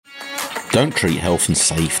Don't treat health and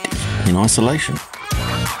safety in isolation.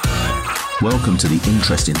 Welcome to the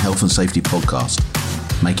Interest in Health and Safety podcast,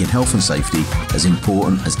 making health and safety as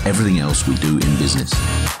important as everything else we do in business.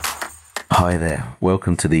 Hi there.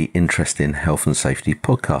 Welcome to the Interest in Health and Safety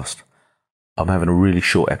podcast. I'm having a really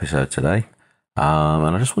short episode today,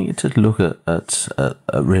 and I just want you to look at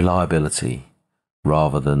reliability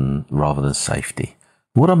rather than safety.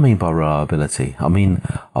 What I mean by reliability, I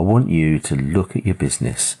want you to look at your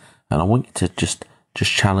business, and I want you to just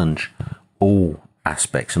challenge all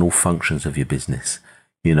aspects and all functions of your business.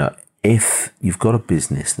 You know, if you've got a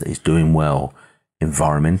business that is doing well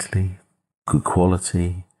environmentally, good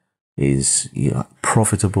quality, is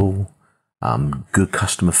profitable, good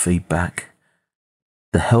customer feedback,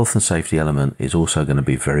 the health and safety element is also going to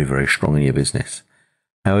be very, very strong in your business.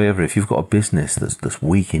 However, if you've got a business that's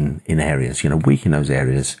weak in areas, weak in those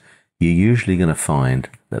areas, you're usually going to find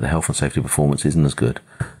that the health and safety performance isn't as good.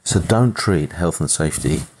 So don't treat health and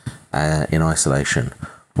safety in isolation.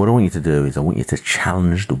 What I want you to do is I want you to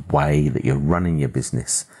challenge the way that you're running your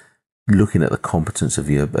business, looking at the competence of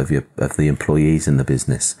the employees in the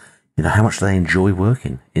business. How much do they enjoy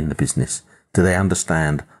working in the business? Do they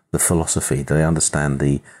understand the philosophy? Do they understand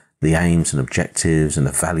the aims and objectives and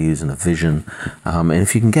the values and the vision? And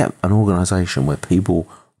if you can get an organisation where people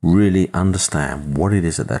really understand what it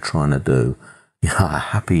is that they're trying to do, are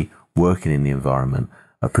happy working in the environment,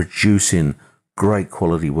 are producing great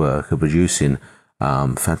quality work, are producing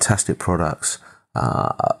fantastic products,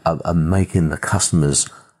 are making the customers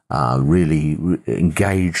really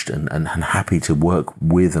engaged and happy to work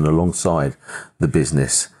with and alongside the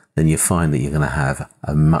business, then you find that you're going to have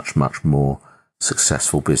a much, much more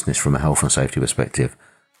successful business from a health and safety perspective.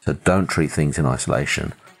 So don't treat things in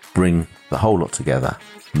isolation. Bring the whole lot together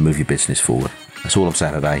and move your business forward. That's all I'm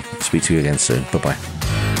saying today. Speak to you again soon. Bye-bye.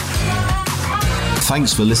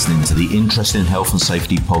 Thanks for listening to the Interest in Health and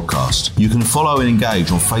Safety podcast. You can follow and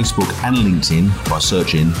engage on Facebook and LinkedIn by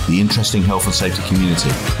searching the Interesting Health and Safety Community,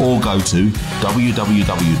 or go to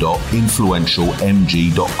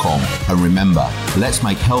www.influentialmg.com. And remember, let's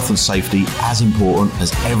make health and safety as important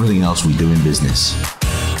as everything else we do in business.